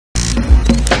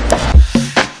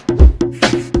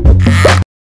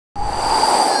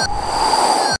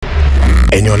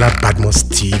Eniola Badmus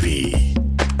TV.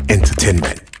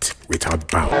 Entertainment without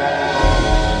bounds.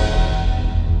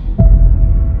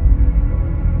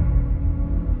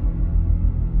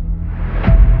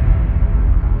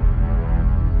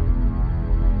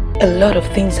 A lot of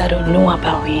things I don't know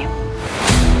about him.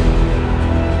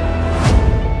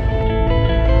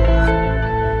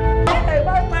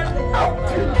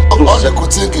 All they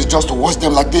could think is just to watch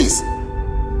them like this.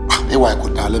 Hey, why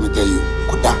could that? Let me tell you,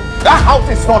 could that? That house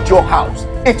is not your house.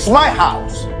 It's my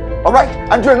house. All right?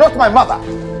 And you're not my mother.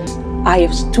 I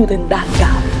have stood in that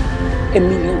gap a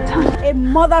million times. A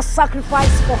mother's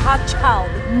sacrifice for her child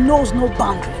knows no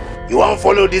boundary. You won't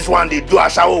follow this one, they do a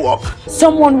shower walk.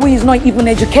 Someone who is not even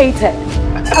educated.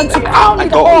 And to crown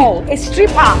it all, a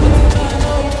stripper.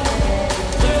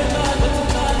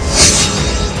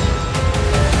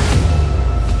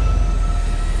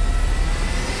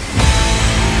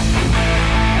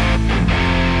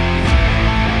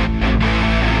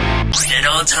 And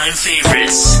all-time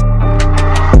favorites.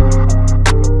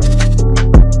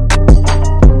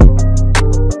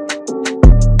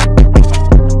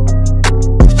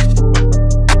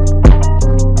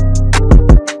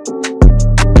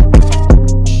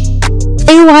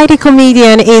 The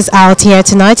comedian is out here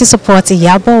tonight to support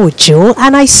Iyabo with Joe,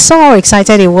 and I saw how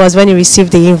excited he was when he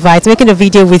received the invite, making a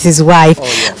video with his wife. Oh,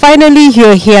 yeah. Finally,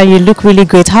 you're here and you look really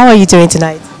great. How are you doing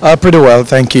tonight? Pretty well,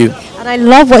 thank you. And I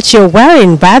love what you're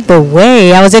wearing, by the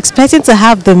way. I was expecting to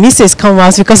have the missus come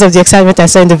out because of the excitement I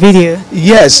saw in the video.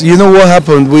 Yes, you know what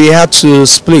happened? We had to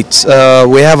split.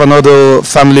 We have another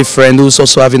family friend who's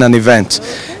also having an event.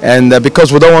 And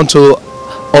because we don't want to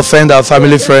offend our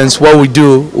family friends, what we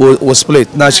do, we'll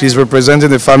split. Now she's representing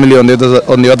the family on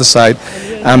the other side.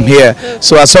 I'm here.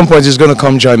 So at some point she's going to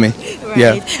come join me. Right.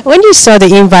 Yeah. When you saw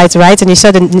the invite, right, and you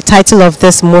saw the title of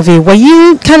this movie, were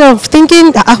you kind of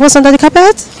thinking I was under the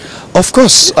carpet? Of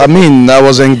course. I mean, I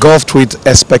was engulfed with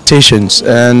expectations,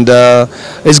 and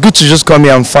it's good to just come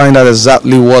here and find out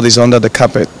exactly what is under the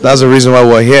carpet. That's the reason why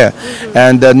we're here.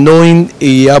 And knowing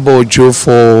Iyabo Joe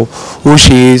for who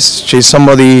she is, she's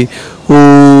somebody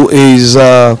who is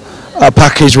a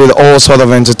package with all sort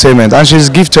of entertainment, and she's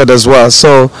gifted as well,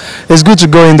 so it's good to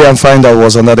go in there and find out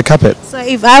what's under the carpet. So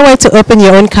if I were to open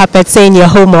your own carpet, say in your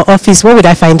home or office, what would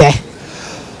I find there?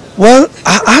 Well,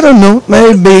 I don't know,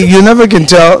 maybe you never can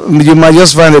tell. You might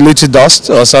just find a little dust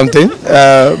or something,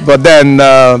 but then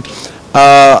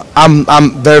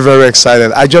I'm very, very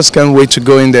excited. I just can't wait to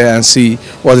go in there and see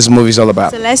what this movie is all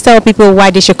about. So let's tell people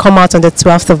why they should come out on the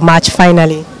 12th of March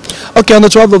finally. Okay, on the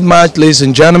 12th of March, ladies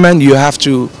and gentlemen, you have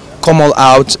to come all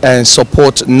out and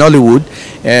support Nollywood.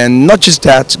 And not just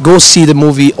that, go see the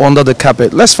movie Under the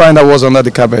Carpet. Let's find out what's under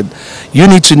the carpet. You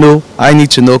need to know, I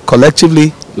need to know.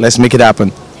 Collectively, let's make it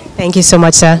happen. Thank you so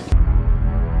much, sir.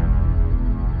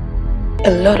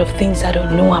 A lot of things I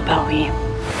don't know about him.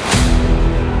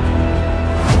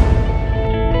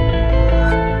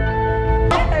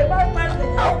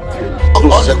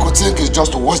 All they could think is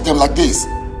just to watch them like this.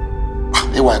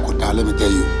 Hey, why could that? Let me tell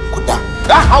you, could that?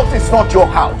 That house is not your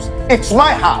house. It's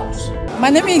my house. My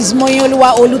name is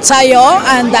Moyoluwa Olutayo,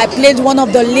 and I played one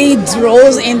of the lead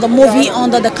roles in the movie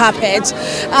Under the Carpet.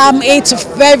 It's a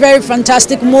very, very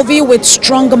fantastic movie with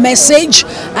strong message,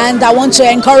 and I want to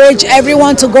encourage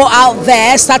everyone to go out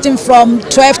there starting from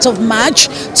 12th of March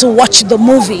to watch the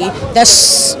movie. There's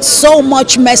so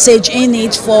much message in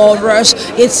it for us.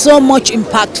 It's so much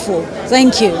impactful.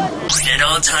 Thank you. And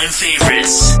all-time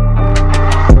favorites.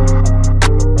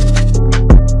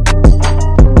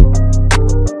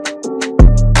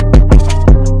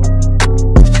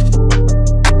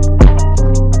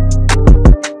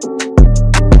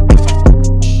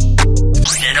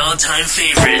 All-time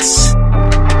favorites.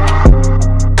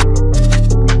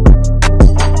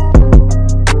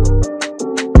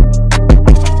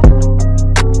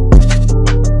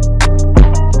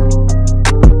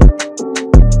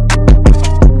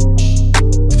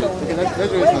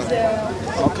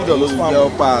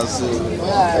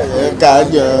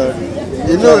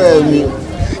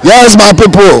 Yes, my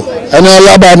people,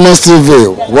 Eniola Badmus TV,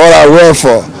 what I work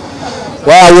for.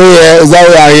 Why are we here? Is that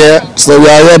we are here? So we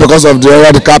are here because of the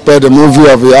Under the Carpet, the movie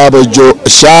of Iyabo Joe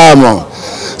Shamo.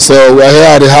 So we are here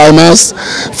at the Highness,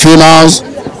 finals.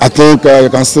 I think you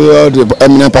can see all the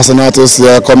eminent personalities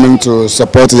here coming to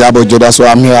support Iyabo Joe. That's why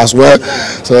I'm here as well.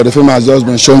 So the film has just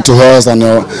been shown to us, and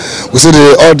we see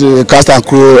all the cast and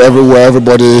crew everywhere.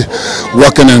 Everybody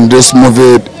working in this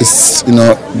movie is,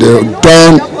 they're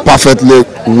done perfectly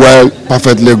well,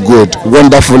 perfectly good,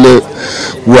 wonderfully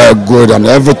well, good, and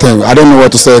everything. I don't know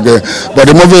what to say again, but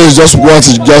the movie is just what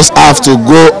you just have to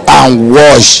go and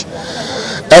watch.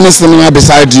 any cinema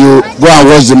beside you, go and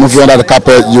watch the movie Under the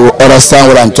Carpet. You understand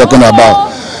what I'm talking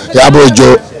about. Iyabo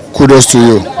Joe, kudos to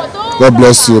you. God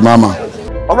bless you, Mama.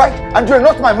 All right? And you're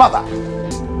not my mother.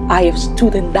 I have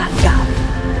stood in that gap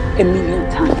a million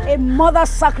times. A mother's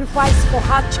sacrifice for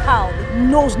her child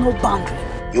knows no boundary.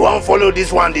 You won't follow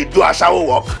this one, they do a shower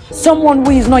walk. Someone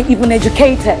who is not even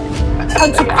educated.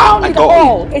 And to crown it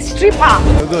all, a stripper.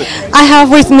 I have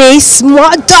with me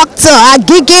small doctor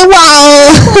Agige.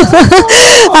 Wow.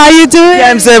 How are you doing?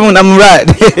 Yeah, I'm 7, I'm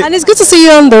right. And it's good to see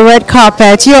you on the red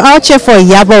carpet. You're out here for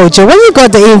Iyabo Ojo. When you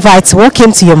got the invite, what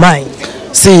came to your mind?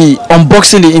 See,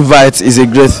 unboxing the invite is a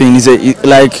great thing.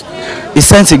 It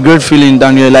sends a great feeling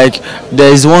down here. Like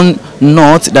there is one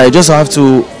knot that you just have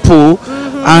to pull,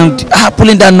 and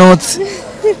pulling that knot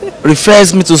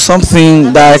refers me to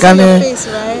something that I can.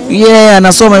 Yeah, and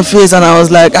I saw my face and I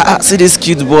was like, see this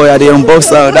cute boy at the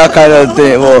unboxer, that kind of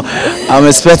thing. Well, I'm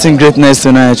expecting greatness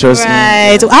tonight, trust me.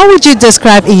 Right. How would you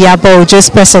describe Iyabo Ojo's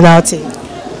personality?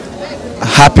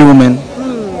 Happy woman.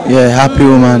 Yeah, happy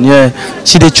woman. Yeah,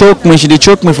 she dey choke me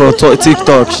for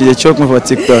TikTok. She dey choke me for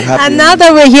TikTok. Happy and now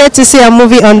that we're here to see a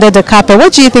movie Under the Carpet,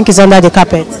 what do you think is under the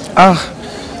carpet?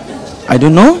 I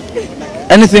don't know.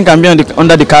 Anything can be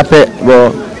under the carpet,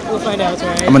 but we'll find out,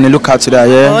 right? I'm gonna look out to that.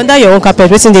 Yeah. Under your own carpet,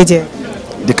 what's in there?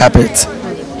 The carpet.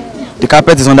 The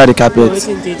carpet is under the carpet. What's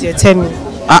in there? Tell me.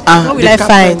 What will I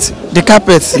find? The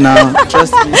carpet now.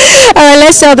 Trust me. All right,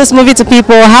 let's tell this movie to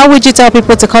people. How would you tell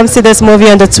people to come see this movie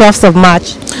on the 12th of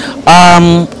March?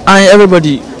 And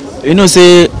everybody,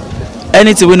 say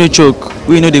anything we no choke,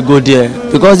 we know they go there.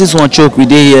 Because this one choke, we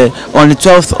dey here on the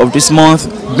 12th of this month,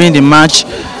 being the March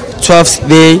 12th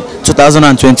day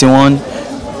 2021.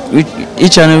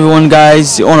 Each and every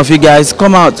one of you guys,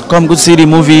 come out, come go see the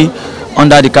movie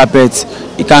Under the Carpet.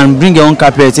 You can bring your own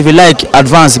carpet. If you like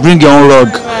advance, bring your own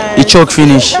rug. You choke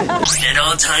finish. And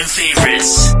all-time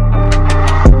favorites.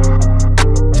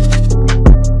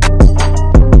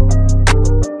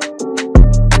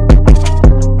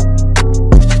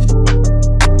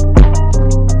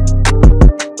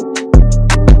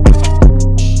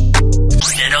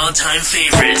 And all-time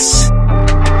favorites.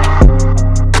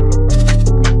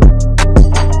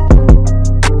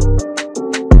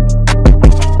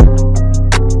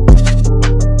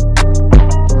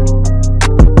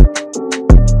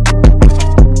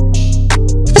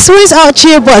 Who is out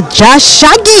here but just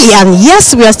Shaggy? And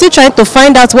yes, we are still trying to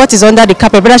find out what is under the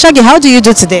carpet. But Shaggy, how do you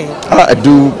do today? I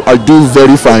do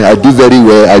very fine. I do very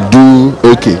well. I do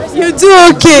okay. You do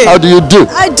okay. How do you do?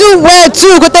 I do well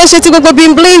too. What's the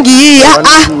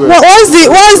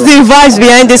vibes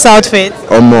behind this outfit?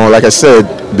 Like I said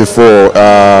before,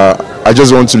 I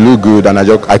just want to look good, and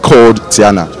I called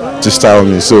Tiana to style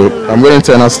me. So I'm wearing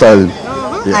Tiana styling.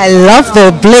 Yeah. I love the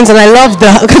blings and I love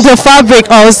the fabric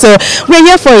also. We're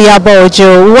here for Iyabo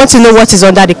Ojo. We want to know what is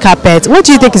under the carpet. What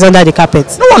do you think is under the carpet?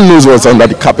 No one knows what's under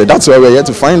the carpet. That's why we're here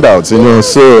to find out. So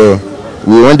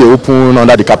when they open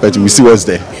under the carpet, we see what's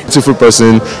there. Beautiful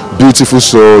person, beautiful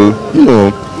soul.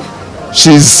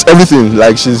 She's everything.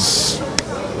 Like she's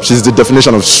the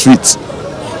definition of sweet.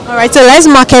 All right, so let's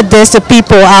market this to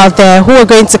people out there who are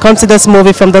going to come to this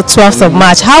movie from the 12th of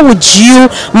March. How would you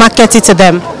market it to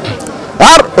them?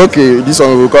 Okay, this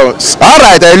one will come.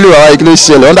 Alright, hello,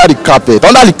 under the carpet.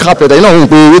 Under the carpet,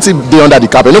 waiting there under the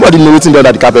carpet. Nobody knows waiting there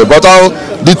under the carpet. But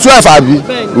the 12th,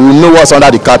 we will know what's under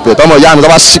the carpet.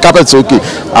 Carpet's okay.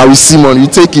 And we see money, you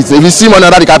take it. If you see money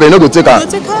under the carpet, you no go take her.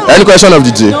 Any question of the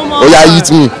day? Oh yeah,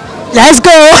 eat me. Let's go.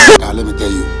 Let me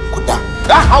tell you,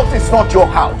 That house is not your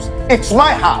house. It's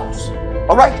my house.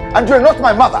 Alright? And you're not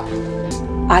my mother.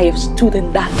 I have stood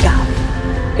in that gap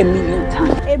a million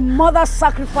times. A mother's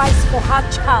sacrifice for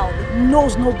her child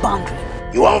knows no boundary.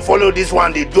 You won't follow this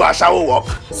one, they do a shower walk.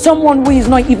 Someone who is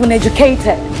not even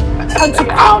educated. And to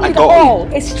crown it all,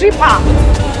 a stripper.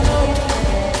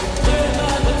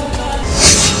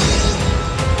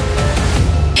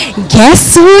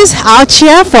 Guess who's out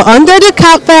here for Under the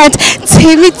Carpet?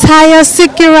 Timitaya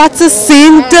Sikirata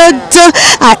Sindodo.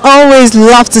 I always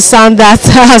love to sound that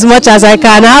as much as I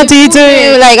can. How do you do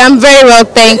it? Like, I'm very well,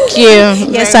 thank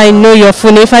you. Yes, I know your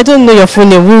full name. If I don't know your full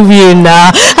name, who will you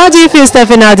now? How do you feel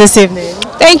stepping out this evening?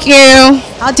 Thank you.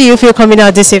 How do you feel coming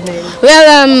out this evening?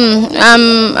 Well,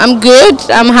 I'm good.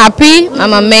 I'm happy.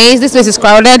 I'm amazed. This place is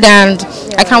crowded and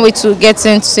I can't wait to get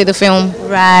in to see the film.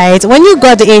 Right. When you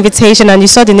got the invitation and you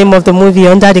saw the name of the movie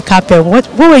Under the Carpet, what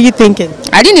were you thinking?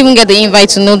 I didn't even get the invite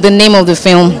to know the name of the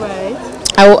film. Right.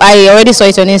 I already saw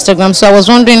it on Instagram, so I was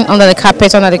wondering Under the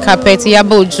Carpet,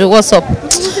 Iyabo Ojo, what's up?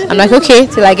 I'm like, okay,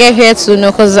 till I get here to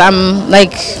know, because I'm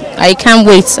like, I can't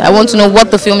wait. I want to know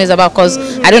what the film is about, because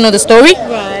I don't know the story,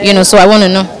 so I want to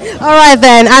know. All right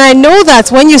then, and I know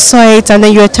that when you saw it and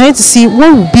then you were trying to see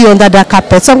what would be under that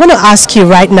carpet. So I'm going to ask you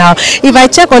right now, if I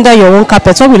check under your own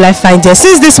carpet, what will I find there?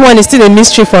 Since this one is still a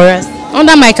mystery for us.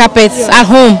 Under my carpet at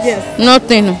home? Yes.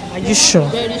 Nothing. Are you sure?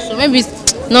 Very sure. Maybe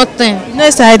it's nothing. You know,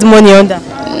 I had money under.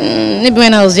 Maybe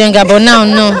when I was younger, but now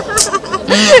no.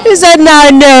 You said now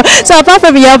no. So apart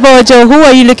from Iyabo, who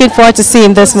are you looking forward to see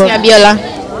in this movie?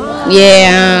 Eniola.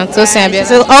 Yeah, so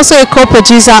also a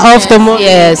co-producer of the movie.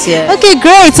 Yes, yes. Okay,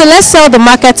 great. So let's sell the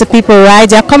market to people, right?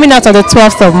 They're coming out on the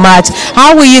 12th of March.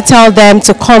 How will you tell them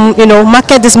to come,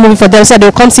 market this movie for them so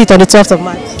they'll come see it on the 12th of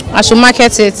March? I should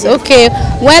market it. Okay.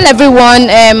 Well, everyone,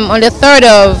 on the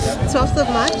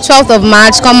 12th of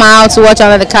March, come out to watch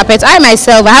Under the Carpet. I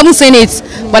myself, I haven't seen it,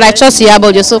 but I trust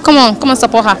Iyabo, so come on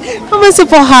support her. Come and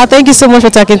support her. Thank you so much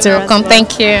for talking to us. Welcome.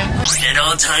 Thank you. And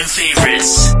all-time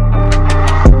favorites.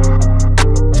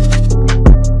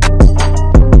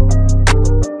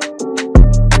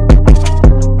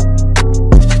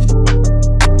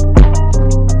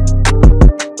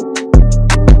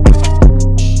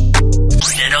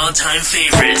 And all-time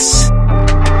favorites.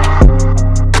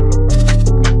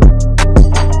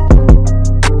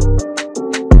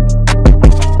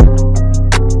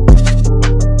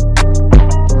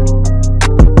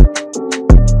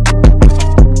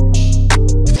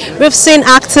 We've seen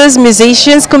actors,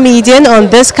 musicians, comedian on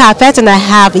this carpet, and I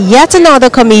have yet another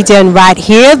comedian right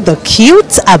here, the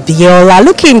cute Eniola.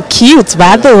 Looking cute,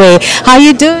 by the way. How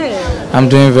you doing? I'm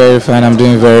doing very fine. I'm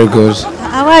doing very good.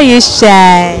 How are you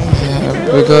shy?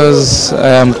 Because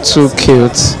I am too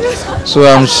cute. So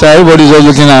I'm shy. Everybody's just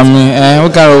looking at me.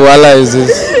 What kind of wala is this?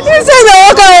 You said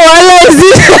what kind of wala is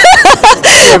this?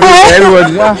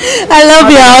 Everybody, I love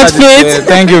your outfit.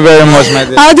 Thank you very much, my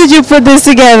dear. How did you put this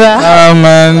together?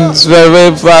 Man, it's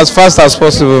very as fast as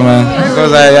possible, man.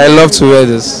 Because I love to wear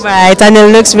this. Right, and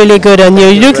it looks really good on you.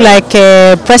 You look like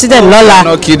President Lola.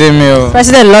 You're not kidding me.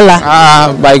 President Lola.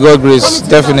 By God's grace,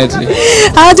 definitely.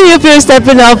 How do you feel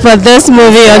stepping up for this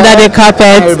movie Under the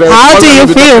Carpet? How do you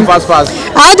feel?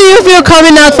 How do you feel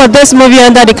coming out for this movie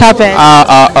Under the Carpet?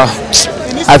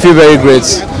 I feel very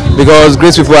great. Because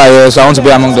great people are here, so I want to be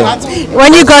among them.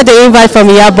 When you got the invite from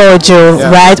Iyabo,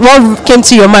 right, what came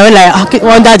to your mind? Like,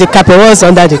 Under the Carpet, what was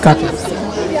Under the Carpet?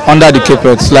 Under the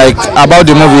Carpet, like about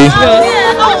the movie.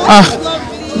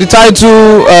 The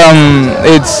title,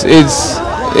 it's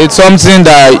something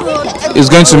that is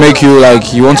going to make you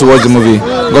like you want to watch the movie.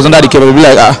 Because Under the Carpet, you'll be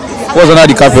like, what's Under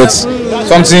the Carpet?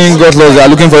 Something got lost. They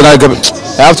are looking for Under the Carpet.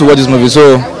 I have to watch this movie.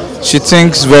 So she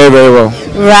thinks very, very well.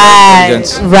 Right.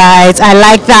 I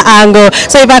like that angle.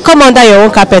 So if I come under your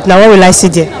own carpet now, what will I see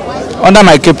there? Under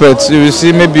my carpet, you will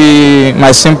see maybe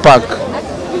my sim pack.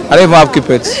 I don't even have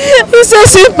carpet. You said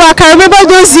sim pack. I remember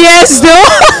those years though.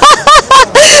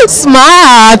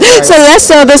 Smart. Right. So let's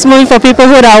sell this movie for people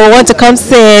who want to come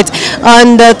see it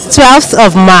on the 12th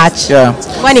of March. Yeah.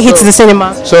 When it hits the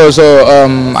cinema. So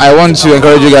I want to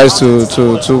encourage you guys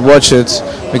to watch it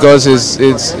because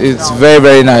it's very,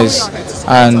 very nice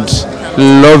and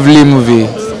lovely movie.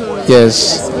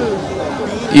 Yes.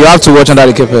 You have to watch Under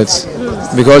the Carpet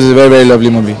because it's a very, very lovely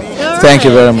movie. Thank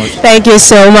you very much. Thank you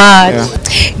so much. Yeah.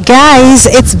 Guys,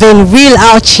 it's been real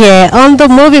out here on the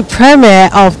movie premiere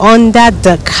of Under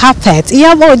the Carpet.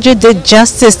 Iyabo did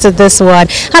justice to this one.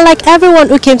 And like everyone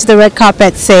who came to the red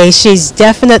carpet say, she's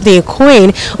definitely a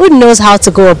queen who knows how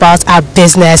to go about our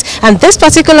business. And this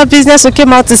particular business we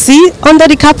came out to see Under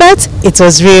the Carpet, it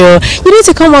was real. You need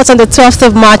to come out on the 12th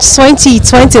of March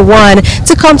 2021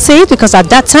 to come see it because at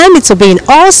that time it will be in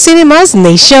all cinemas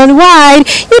nationwide.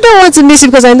 You don't want to miss it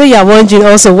because I know you are wondering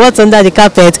also what's under the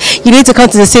carpet. You need to come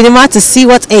to the cinema to see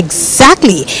what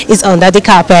exactly is under the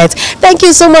carpet. Thank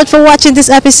you so much for watching this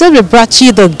episode. We brought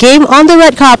you the game on the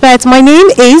red carpet. My name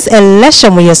is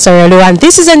Eleshamuye Sorolu and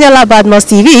this is Eniola Badmus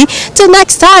TV. Till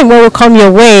next time when we come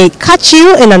your way. Catch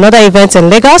you in another event in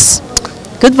Lagos.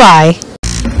 Goodbye.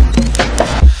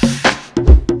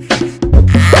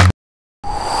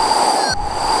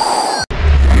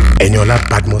 Eniola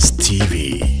Badmus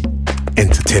TV.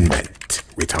 Entertainment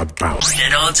without bounds.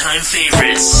 And all-time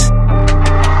favorites.